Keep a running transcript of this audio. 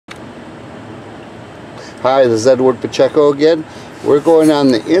Hi, this is Edward Pacheco again. We're going on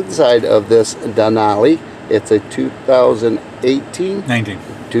the inside of this Denali. It's a 2019.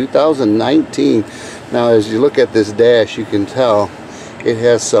 Now, as you look at this dash, you can tell it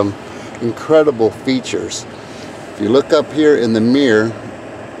has some incredible features. If you look up here in the mirror,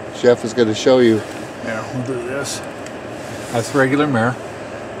 Chef is going to show you. Yeah, we'll do this. That's the regular mirror.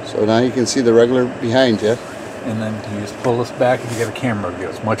 So now you can see the regular behind you. And then you just pull this back and you get a camera view.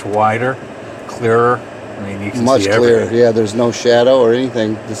 It's much wider, clearer. I mean, you can much see clearer. everything. Yeah, there's no shadow or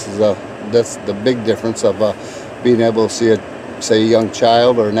anything. This is that's the big difference of being able to see say a young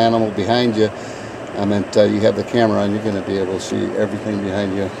child or an animal behind you. I meant you have the camera on, you're going to be able to see everything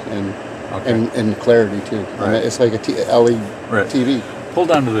behind you and clarity too. Right. I mean, it's like a LED TV. Pull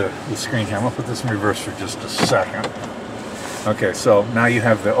down to the screen here. I'm going to put this in reverse for just a second. Okay, so now you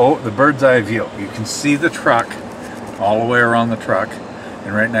have the bird's eye view. You can see the truck all the way around the truck,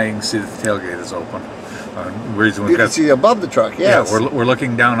 and right now you can see that the tailgate is open. You can see above the truck, yes. Yeah, we're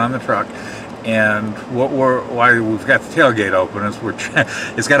looking down on the truck, and why we've got the tailgate open is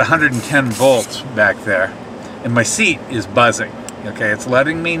it's got 110 volts back there, and my seat is buzzing. Okay, it's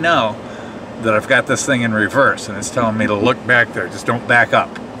letting me know that I've got this thing in reverse, and it's telling me to look back there. Just don't back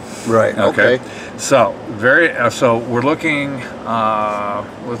up. Right. Okay. So so we're looking.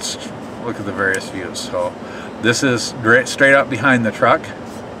 Let's look at the various views. So this is straight up behind the truck.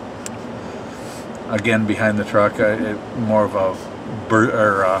 Again, behind the truck, more of a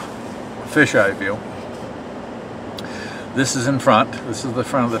fisheye view. This is in front. This is the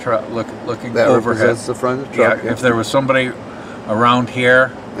front of the truck, looking that overhead. That's the front of the truck. Yeah, if there was somebody around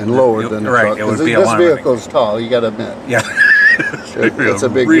here and lower than the truck, it would be this vehicle's tall. You got to admit. Yeah, it's a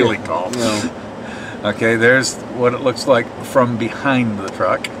big, really tall. You know. Okay, there's what it looks like from behind the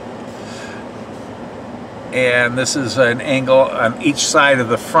truck. And this is an angle on each side of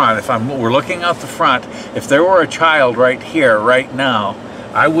the front. We're looking out the front, if there were a child right here, right now,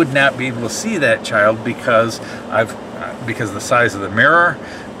 I would not be able to see that child because of the size of the mirror,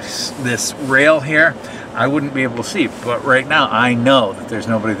 this rail here, I wouldn't be able to see. But right now, I know that there's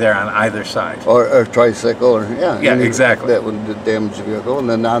nobody there on either side. Or a tricycle, or yeah, exactly. That would damage the vehicle, and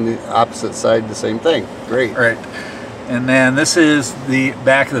then on the opposite side, the same thing. Great. Right. And then this is the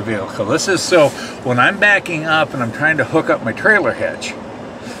back of the vehicle. This is so when I'm backing up and I'm trying to hook up my trailer hitch,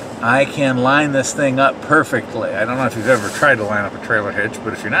 I can line this thing up perfectly. I don't know if you've ever tried to line up a trailer hitch,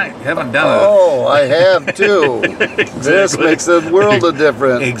 but if you haven't done it. Oh, I have too. Exactly. This makes a world of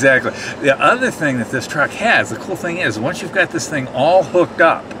difference. Exactly. The other thing that this truck has, the cool thing is, once you've got this thing all hooked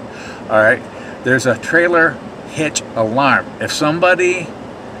up, all right, there's a trailer hitch alarm. If somebody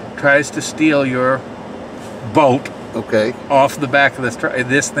tries to steal your boat, off the back of this truck,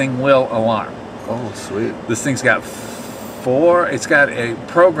 this thing will alarm. Oh, sweet. This thing's got it's got a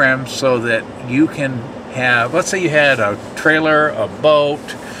program so that you can have, let's say you had a trailer, a boat,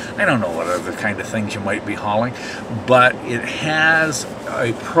 I don't know what other kind of things you might be hauling, but it has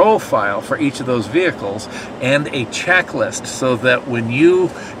a profile for each of those vehicles and a checklist so that when you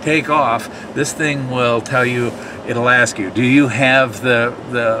take off, this thing will tell you, it'll ask you, do you have the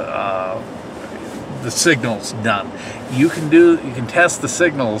signals done? You can test the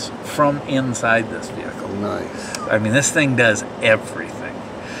signals from inside this vehicle. Nice. I mean, this thing does everything.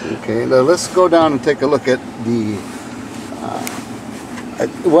 Okay, now let's go down and take a look at the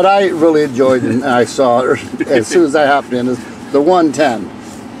what I really enjoyed and I saw as soon as I hopped in is the 110.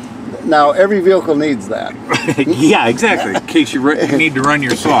 Now every vehicle needs that. Yeah, exactly. In case you need to run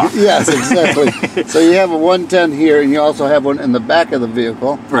your saw. Yes, exactly. So you have a 110 here, and you also have one in the back of the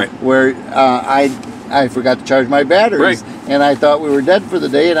vehicle. Right. Where I forgot to charge my batteries, and I thought we were dead for the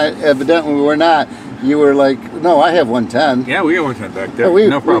day, and evidently we were not. You were like, no, I have 110. Yeah, we got 110 back there.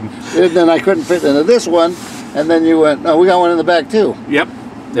 No problem. And then I couldn't fit into this one, and then you went, no, we got one in the back too. Yep.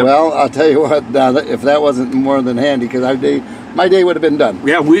 Well, I'll tell you what, now, if that wasn't more than handy, because my day would have been done.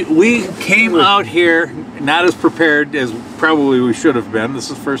 Yeah, we came out here not as prepared as probably we should have been. This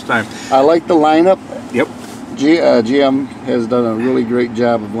is the first time. I like the lineup. Yep. GM has done a really great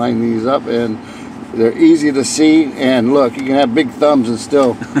job of lining these up, and they're easy to see. And look, you can have big thumbs and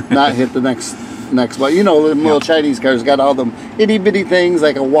still not hit the next one. You know, the little Chinese cars got all them itty bitty things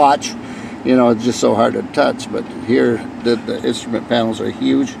like a watch. You know, it's just so hard to touch. But here, the instrument panels are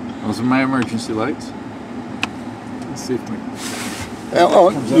huge. Those are my emergency lights. Let's see if we.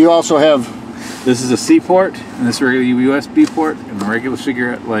 You also have. This is a C port, and this is a regular USB port, and a regular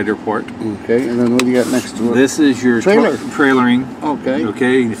cigarette lighter port. Okay, and then what do you got next to it? This is your trailering. Okay.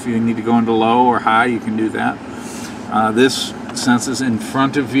 Okay, if you need to go into low or high, you can do that. This senses in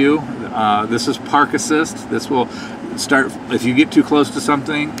front of you. This is park assist. This will start, if you get too close to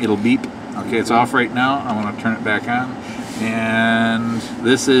something, it'll beep Okay, it's off right now. I'm going to turn it back on. And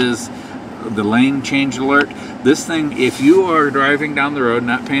this is the lane change alert. This thing, if you are driving down the road,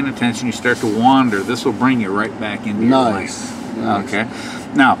 not paying attention, you start to wander, this will bring you right back into your lane. Nice. Okay.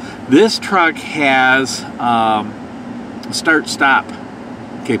 Now, this truck has start-stop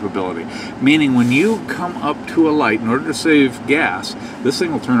capability, meaning when you come up to a light, in order to save gas, this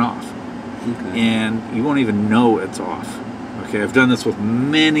thing will turn off. Okay. And you won't even know it's off. Okay, I've done this with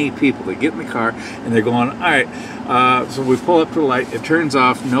many people. They get in the car and they're going, all right, so we pull up to a light, it turns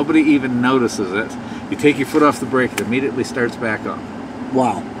off, nobody even notices it. You take your foot off the brake, it immediately starts back up.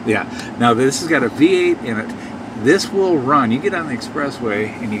 Wow. Yeah. Now this has got a V8 in it. This will run. You get on the expressway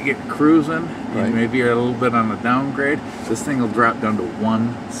and you get cruising, and maybe you're a little bit on a downgrade. This thing will drop down to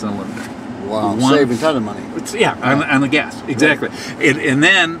 1 cylinder. Wow, saving a ton of money. Yeah, on the gas, exactly. And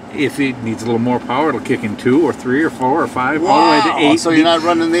then if it needs a little more power, it'll kick in 2 or 3 or 4 or 5, all the way to 8. So you're not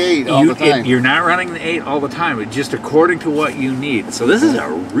running the 8 all the time. You're not running the 8 all the time. It's just according to what you need. So this is a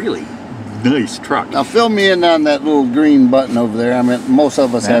really nice truck. Now fill me in on that little green button over there. I mean, most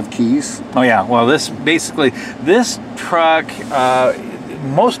of us have keys. Oh yeah, well this truck,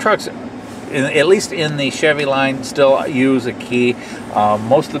 most trucks, at least in the Chevy line, still use a key.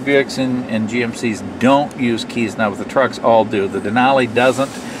 Most of the Buicks and GMCs don't use keys. Now with the trucks, all do. The Denali doesn't.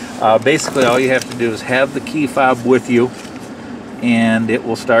 Basically all you have to do is have the key fob with you, and it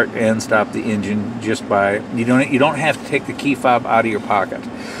will start and stop the engine just by, you don't have to take the key fob out of your pocket.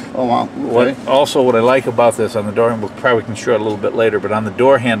 Oh wow. Okay. What I like about this on the door, and we'll probably can show it a little bit later, but on the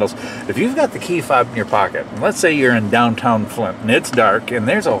door handles, if you've got the key fob in your pocket, and let's say you're in downtown Flint and it's dark and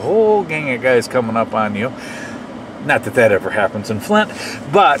there's a whole gang of guys coming up on you, not that that ever happens in Flint,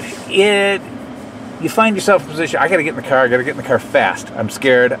 but you find yourself in a position, I gotta get in the car, I gotta get in the car fast. I'm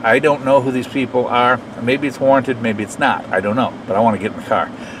scared, I don't know who these people are, maybe it's warranted, maybe it's not, I don't know, but I wanna get in the car.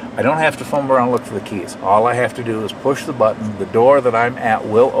 I don't have to fumble around and look for the keys. All I have to do is push the button, the door that I'm at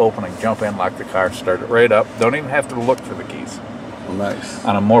will open, and jump in, lock the car, start it right up. Don't even have to look for the keys. Nice.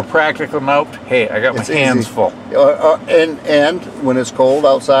 On a more practical note, hey, I got my hands full. And when it's cold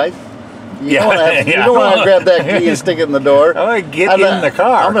outside, you don't want to grab that key and stick it in the door. I want to get in the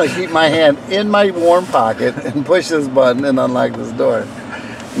car. I'm going to keep my hand in my warm pocket and push this button and unlock this door.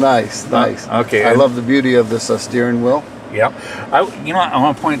 Nice, nice. Okay. I love the beauty of this steering wheel. Yep. You know what, I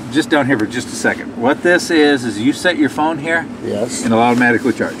want to point just down here for just a second. What this is you set your phone here. Yes. And it'll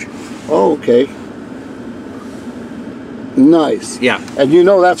automatically charge. Oh, okay. Nice. Yeah. And you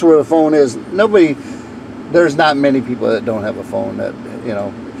know that's where the phone is. There's not many people that don't have a phone that, you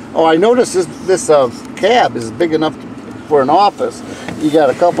know. Oh, I noticed this cab is big enough for an office. You got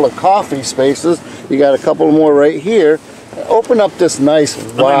a couple of coffee spaces. You got a couple more right here. Open up this nice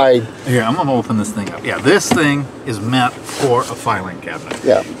wide. Here, I'm gonna open this thing up. Yeah, this thing is meant for a filing cabinet.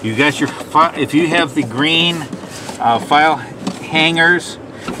 Yeah. You got your, if you have the green file hangers,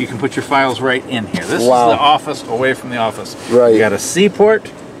 you can put your files right in here. This is the office away from the office. Right. You got a C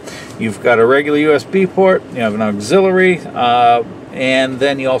port, you've got a regular USB port, you have an auxiliary, and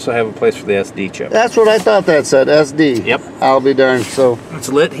then you also have a place for the SD chip. That's what I thought that said, SD. Yep. I'll be darned. So it's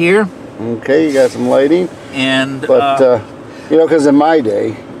lit here. Okay, you got some lighting. And but you know, because in my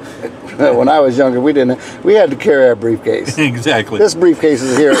day, when I was younger, we had to carry our briefcase. Exactly. This briefcase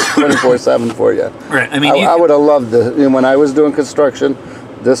is here 24/7 for you. Right. I mean, I would have loved this. You know, when I was doing construction,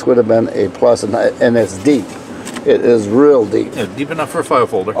 this would have been a plus, and it's deep. It is real deep. Yeah, deep enough for a file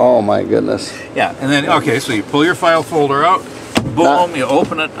folder. Oh my goodness. Yeah, and then okay, so you pull your file folder out. Boom! You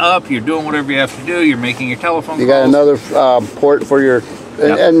open it up. You're doing whatever you have to do. You're making your telephone calls. You got another port for your.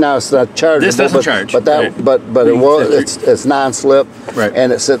 And now it's not chargeable. This doesn't charge. But that, right. but it will. It's non-slip, right.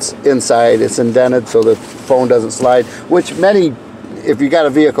 And it sits inside. It's indented so the phone doesn't slide. Which many, if you got a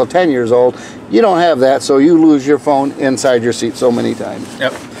vehicle 10 years old, you don't have that, so you lose your phone inside your seat so many times.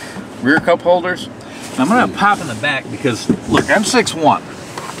 Yep. Rear cup holders. I'm gonna pop in the back because look, I'm 6'1".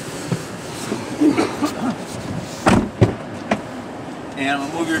 And I'm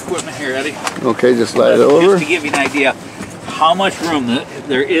gonna move your equipment here, Eddie. Okay, just slide it over. Just to give you an idea how much room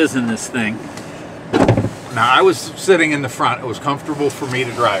there is in this thing. Now, I was sitting in the front. It was comfortable for me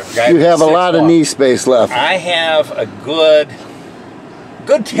to drive. You have a lot of knee space left. I have a good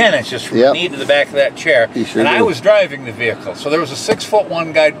 10 inches from the knee to the back of that chair. Sure I was driving the vehicle. So there was a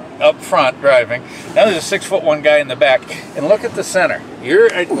 6'1" guy up front driving. Now there's a 6'1" guy in the back. And look at the center.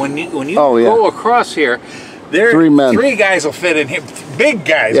 When you go across here, three guys will fit in here. Big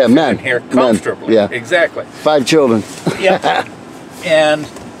guys will fit in here comfortably. Yeah. Exactly. 5 children. Yeah. And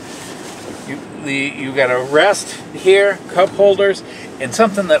you got a rest here, cup holders, and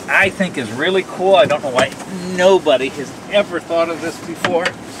something that I think is really cool. I don't know why nobody has ever thought of this before.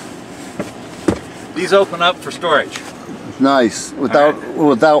 These open up for storage. Nice.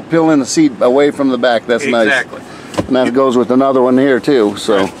 Without peeling the seat away from the back. That's nice. Exactly. And that goes with another one here too.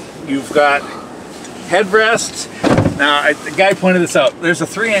 So you've got headrests. Now the guy pointed this out. There's a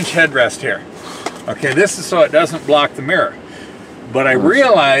 3-inch headrest here. Okay, this is so it doesn't block the mirror. But I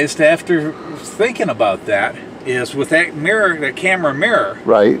realized after thinking about that is with that mirror, that camera mirror.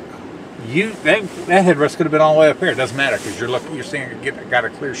 Right. That headrest could have been all the way up here. It doesn't matter because you're seeing got a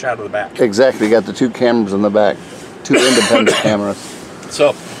clear shot of the back. Exactly. You got the 2 cameras in the back, 2 independent cameras.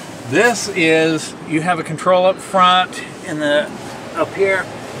 So this is, you have a control up front and up here,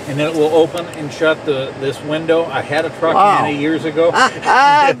 and then it will open and shut this window. I had a truck Annie years ago.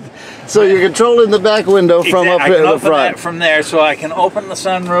 So you're controlling the back window from up here in the front. From there, so I can open the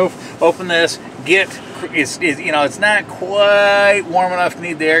sunroof, open this, it's not quite warm enough to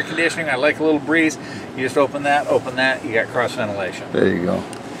need the air conditioning. I like a little breeze. You just open that, you got cross ventilation. There you go.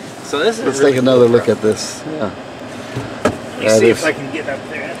 So this is Let's take another look at this. Yeah. Let me see if I can get up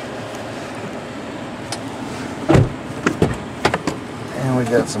there. And we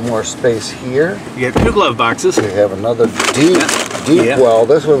got some more space here. You got 2 glove boxes. We have another deep well.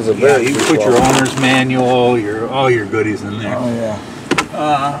 This one's a very you deep put your well. owner's manual, all your goodies in there. Oh yeah.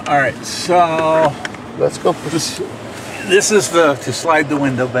 All right, so let's go. This is to slide the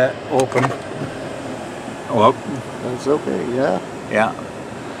window back open. Oh, that's okay. Yeah. Yeah.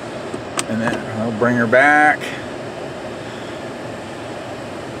 And then I'll bring her back.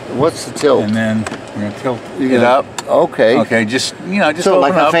 What's the tilt? And then we're gonna tilt it up. Okay. Okay, just just so open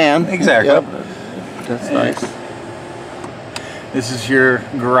like up. a fan. Exactly. Yep. That's nice. This is your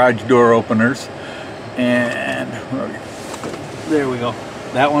garage door openers, and there we go.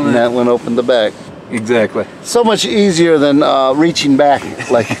 That one. And that one opened the back. Exactly. So much easier than reaching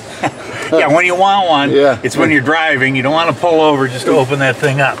back, like. Yeah, when you want one. Yeah. It's when you're driving. You don't want to pull over just to open that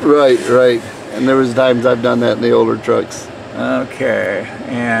thing up. Right, right. And there was times I've done that in the older trucks. Okay,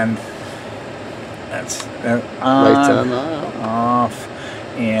 and that's lights on, off,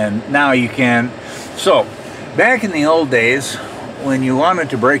 and now you can. So, back in the old days, when you wanted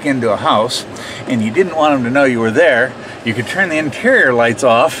to break into a house and you didn't want them to know you were there, you could turn the interior lights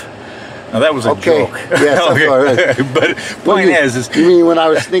off. Now that was a joke. Yes, okay. All right. But point is you mean when I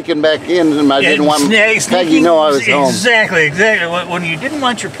was sneaking back in and I didn't want Peggy to know I was home? Exactly. When you didn't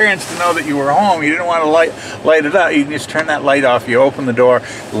want your parents to know that you were home, you didn't want to light it up. You can just turn that light off. You open the door,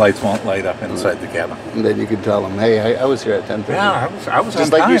 the lights won't light up inside the cabin. And then you can tell them, hey, I was here at 10:30. Yeah, I was just on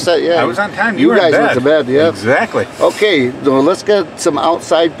like time. You said. Yeah, I was on time. You were guys in bed. went to bed. Yeah, exactly. Okay, so let's get some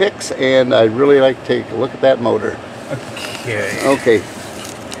outside pics, and I'd really like to take a look at that motor. Okay. Okay.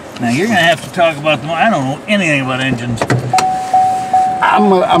 Now you're gonna have to talk about them. I don't know anything about engines. I'm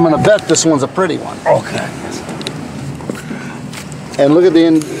gonna bet this one's a pretty one. Okay. And look at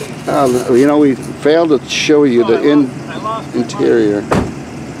the we failed to show you the interior.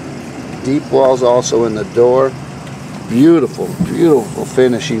 Deep walls also in the door. Beautiful, beautiful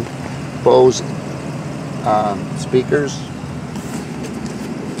finishing. Bose speakers.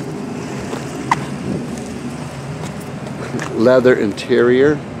 Leather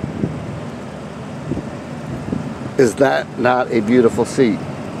interior. Is that not a beautiful seat?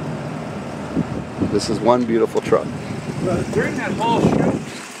 This is one beautiful truck. During that whole shoot,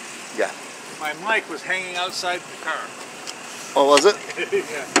 yeah, my mic was hanging outside the car. Oh, was it?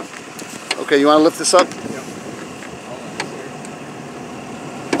 Yeah. Okay, you want to lift this up? Yeah.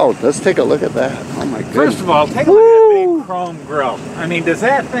 Oh, let's take a look at that. Oh my goodness. First of all, take a look at that big chrome grille. I mean, does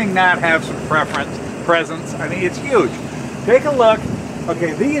that thing not have some presence? I mean, it's huge. Take a look.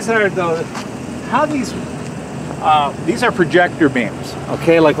 Okay, these are these are projector beams,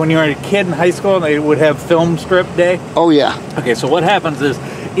 okay? Like when you were a kid in high school and they would have film strip day. Oh yeah. Okay, so what happens is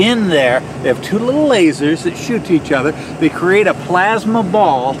in there, they have 2 little lasers that shoot to each other. They create a plasma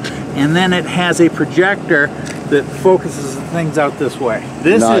ball, and then it has a projector that focuses things out this way.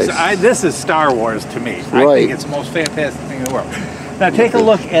 This this is Star Wars to me. Right. I think it's the most fantastic thing in the world. Now take a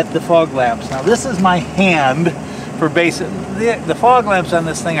look at the fog lamps. Now this is my hand for basic. The fog lamps on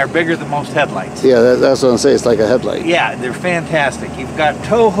this thing are bigger than most headlights. Yeah, that's what I'm saying. It's like a headlight. Yeah, they're fantastic. You've got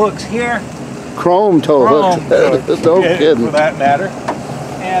tow hooks here. Chrome tow hooks. No kidding. For that matter.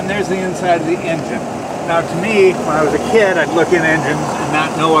 And there's the inside of the engine. Now to me, when I was a kid, I'd look in engines and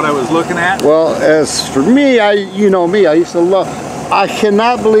not know what I was looking at. Well, as for me, you know me, I used to love. I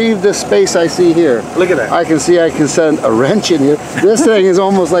cannot believe the space I see here. Look at that. I can see I can send a wrench in here. This thing is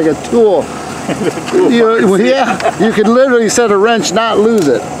almost like a tool. Yeah, you could literally set a wrench, not lose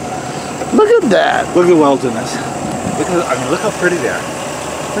it. Look at that. Look at the welds in this. Look how pretty they are.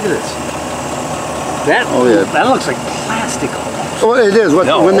 Look at this. That looks like plastic almost. Oh, it is.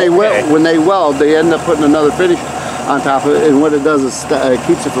 No, when okay. they weld, they end up putting another finish on top of it, and what it does is it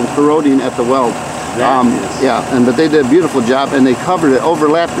keeps it from corroding at the weld. Yeah, but they did a beautiful job, and they covered it,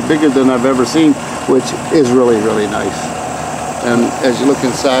 overlapped it bigger than I've ever seen, which is really, really nice. And as you look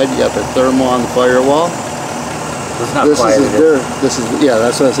inside, you got the thermal on the firewall. It's not quiet. Yeah,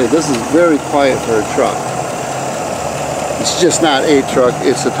 that's what I say. This is very quiet for a truck. It's just not a truck,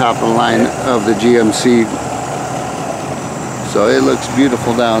 it's the top of the line of the GMC. So it looks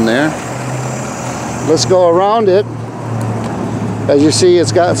beautiful down there. Let's go around it. As you see,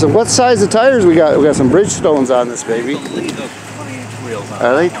 it's got some, what size of tires we got? We got some Bridgestones on this baby. 20-inch wheels on.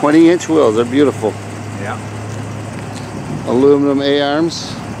 Are they 20-inch wheels? They're beautiful. Yeah. Aluminum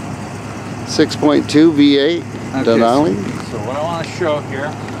A-arms. 6.2 V8 Denali. So what I want to show here,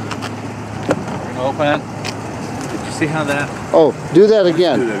 we're going to open. Did you see how that? Oh, do that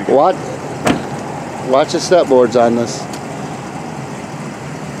again. Do that again. Watch the step boards on this.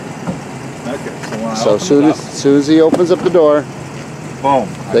 Okay, so when I So open as soon as he opens up the door, boom,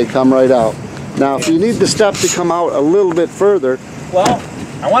 they come right out. Now, if you need the step to come out a little bit further, well,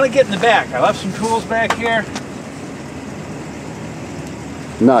 I want to get in the back. I left some tools back here.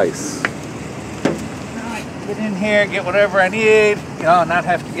 nice. Now I can get in here, get whatever I need, you know, not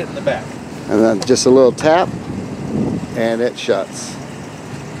have to get in the back. And then just a little tap, and it shuts.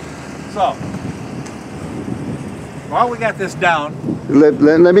 So, while we got this down,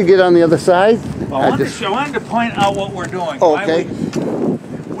 Let me get on the other side. I wanted to point out what we're doing. Okay.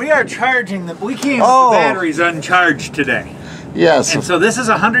 We are charging them. We came with the batteries uncharged today. Yes. And so this is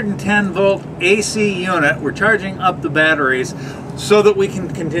a 110 volt AC unit. We're charging up the batteries so that we can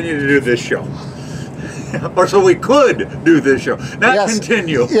continue to do this show. Or so we could do this show, not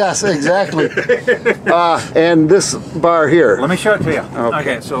continue. Yes, exactly. And this bar here. Let me show it to you.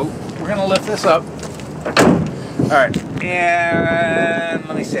 Okay. So we're going to lift this up. All right, and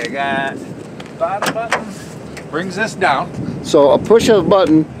let me see, I got bottom button, brings this down. So a push of a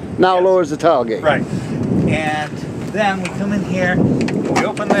button now lowers the tailgate. Right, and then we come in here, we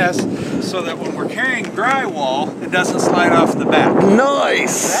open this so that when we're carrying drywall, it doesn't slide off the back.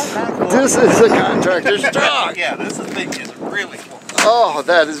 Nice! Cool? This is the contractor's truck. Yeah, this thing is really cool. Oh,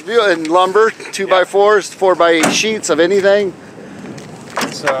 that is beautiful. And lumber, 2x4s, 4x8 sheets of anything.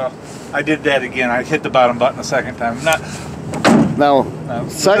 So I did that again. I hit the bottom button a second time. Now we'll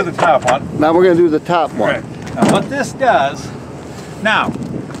do the top one. Now we're going to do the top one. Right. Now what this does, now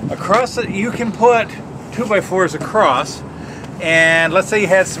across it, you can put 2x4s across, and let's say you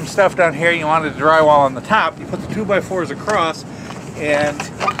had some stuff down here, you wanted to drywall on the top, you put the 2x4s across, and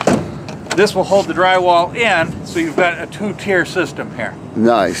this will hold the drywall in, so you've got a two-tier system here.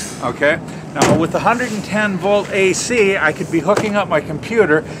 Nice. Okay. Now with the 110 volt AC, I could be hooking up my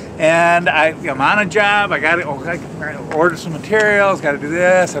computer, and I'm on a job. I got to order some materials. Got to do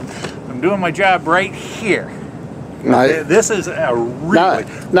this. I'm doing my job right here. This is a really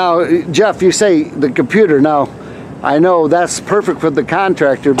now, Jeff. You say the computer. Now, I know that's perfect for the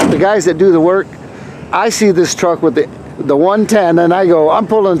contractor, but the guys that do the work, I see this truck with the 110, and I go, I'm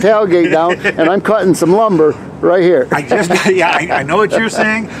pulling the tailgate down, and I'm cutting some lumber right here. I know what you're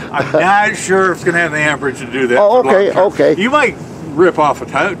saying. I'm not sure if it's going to have the amperage to do that. Oh, okay. You might rip off a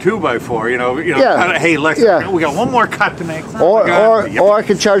 2x4, you know. Yeah. Hey, we got one more cut to make. Or I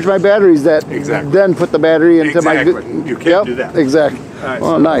can charge my batteries that. Exactly. Then put the battery into my. You can do that. Exactly. All right, oh,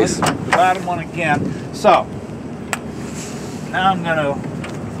 so nice. The bottom one again. So now I'm going to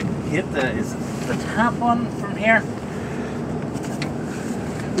hit the top one from here.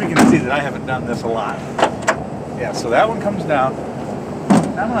 We can see that I haven't done this a lot. Yeah, so that one comes down.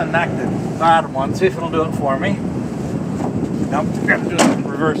 Now I'm going to knock the bottom one, see if it'll do it for me. Nope, I've got to do it in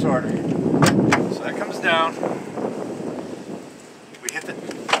reverse order. So that comes down. We hit the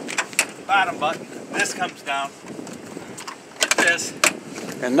bottom button. This comes down. Hit this.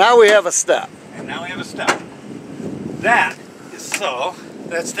 And now we have a step. And now we have a step. That is so.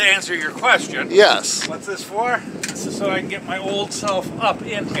 That's to answer your question. Yes. What's this for? This is so I can get my old self up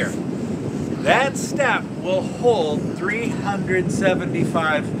in here. That step will hold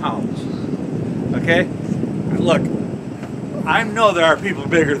 375 pounds. Okay? Look, I know there are people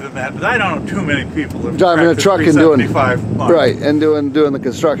bigger than that, but I don't know too many people that driving a truck and doing 375 pounds. Right, and doing the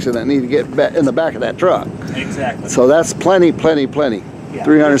construction that need to get in the back of that truck. Exactly. So that's plenty. Yeah.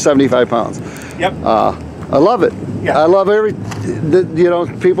 375 pounds. Yep. I love it. Yeah. I love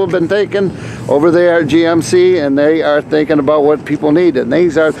people have been thinking over there at GMC, and they are thinking about what people need, and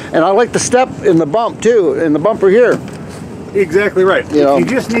and I like the step in the bump too, in the bumper here. Exactly right. You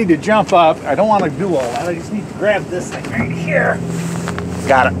just need to jump up. I don't want to do all that. I just need to grab this thing right here.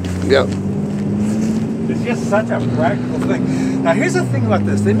 Got it. Yep. It's just such a practical thing. Now here's the thing about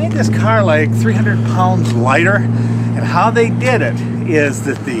this. They made this car like 300 pounds lighter, and how they did it is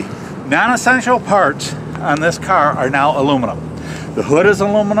that the non-essential parts on this car are now aluminum. The hood is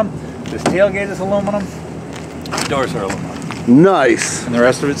aluminum, this tailgate is aluminum, the doors are aluminum. Nice. And the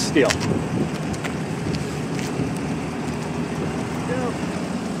rest of it's steel.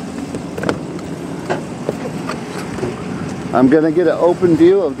 I'm going to get an open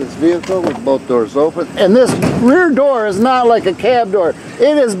view of this vehicle with both doors open. And this rear door is not like a cab door.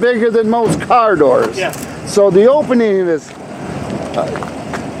 It is bigger than most car doors. Yeah. So the opening is...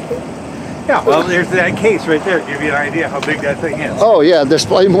 yeah, well, there's that case right there. Give you an idea how big that thing is. Oh, yeah. There's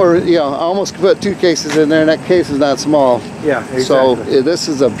plenty more. You know, I almost could put 2 cases in there, and that case is not small. Yeah, exactly. So this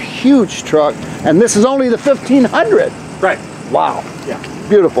is a huge truck. And this is only the 1500. Right. Wow. Yeah.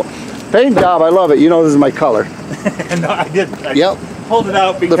 Beautiful. Paint job. I love it. You know this is my color. No, I didn't. I Yep. pulled it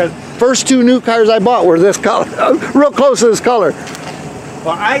out because... The first 2 new cars I bought were this color. Real close to this color.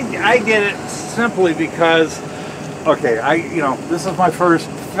 Well, I did it simply because, okay, you know, this is my first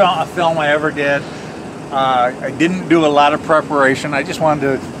film I ever did. I didn't do a lot of preparation. I just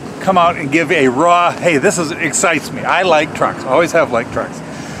wanted to come out and give a raw, hey, this excites me. I like trucks. I always have liked trucks.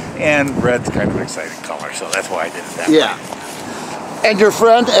 And red's kind of an exciting color, so that's why I did it that way. And your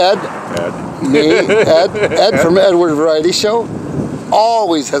friend Ed, me, Ed from Edward Variety Show,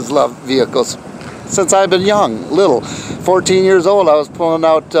 always has loved vehicles since I've been young, little. 14 years old, I was pulling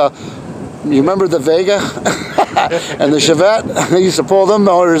out, you remember the Vega and the Chevette? I used to pull them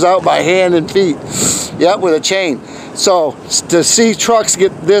motors out by hand and feet, yep, with a chain. So to see trucks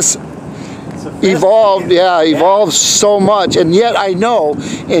get this evolved, evolved so much, and yet I know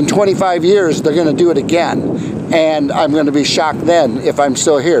in 25 years they're going to do it again. And I'm going to be shocked then if I'm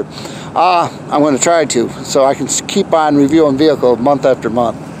still here. I'm going to try to, so I can keep on reviewing vehicles month after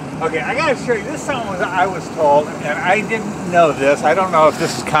month. Okay, I got to show you. This is something I was told, and I didn't know this. I don't know if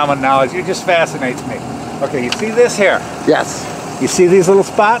this is common knowledge. It just fascinates me. Okay, you see this here? Yes. You see these little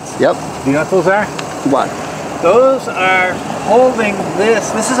spots? Yep. Do you know what those are? What? Those are holding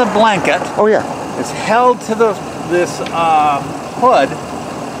this. This is a blanket. Oh, yeah. It's held to this hood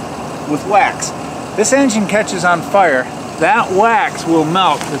with wax. This engine catches on fire, that wax will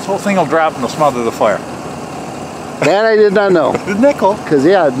melt, this whole thing will drop and will smother the fire. That I did not know. The nickel. Because,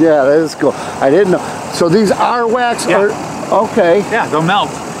 yeah, that is cool. I didn't know. So these are wax? Yeah. Okay. Yeah, they'll melt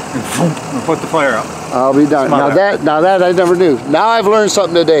and put the fire out. I'll be done. Now that I never knew. Now I've learned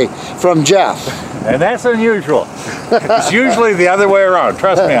something today from Jeff. And that's unusual. It's usually the other way around.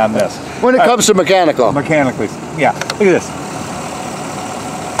 Trust me on this. When it comes to mechanical. Mechanically. Yeah. Look at this.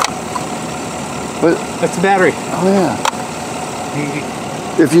 What? That's the battery. Oh, yeah.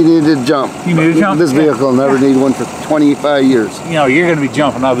 If you need to jump. You need to jump? This vehicle will never need one for 25 years. You know, you're going to be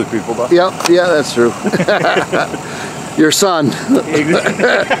jumping other people, though. Yep. Yeah, that's true. Your son.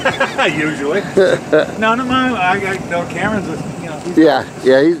 Usually. No, I got no Cameron's.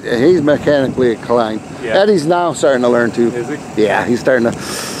 He's mechanically inclined. Yeah. Eddie's now starting to learn too. Is he? Yeah, he's starting to.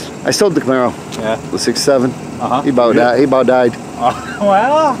 I sold the Camaro. Yeah. The 6.7. Uh-huh. He about died.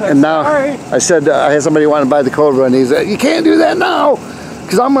 Well, that's and now sorry. I said I had somebody want to buy the Cobra, and he said, "You can't do that now,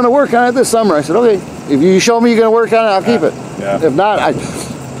 because I'm going to work on it this summer." I said, "Okay, if you show me you're going to work on it, I'll keep it. Yeah. If not,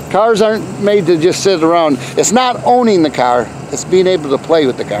 cars aren't made to just sit around. It's not owning the car; it's being able to play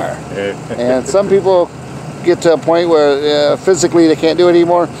with the car. And some people get to a point where physically they can't do it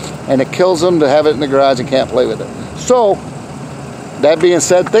anymore, and it kills them to have it in the garage and can't play with it. So, that being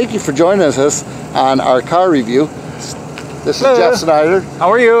said, thank you for joining us on our car review. This is Jeff Snyder. How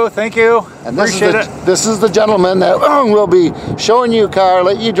are you? Thank you. And this is the gentleman that will be showing you a car,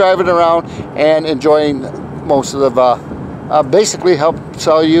 letting you drive it around, and enjoying most of the, basically help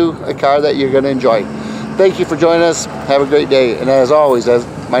sell you a car that you're going to enjoy. Thank you for joining us. Have a great day. And as always,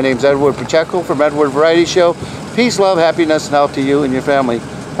 my name's Edward Pacheco from Edward Variety Show. Peace, love, happiness, and health to you and your family.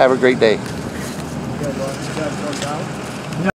 Have a great day.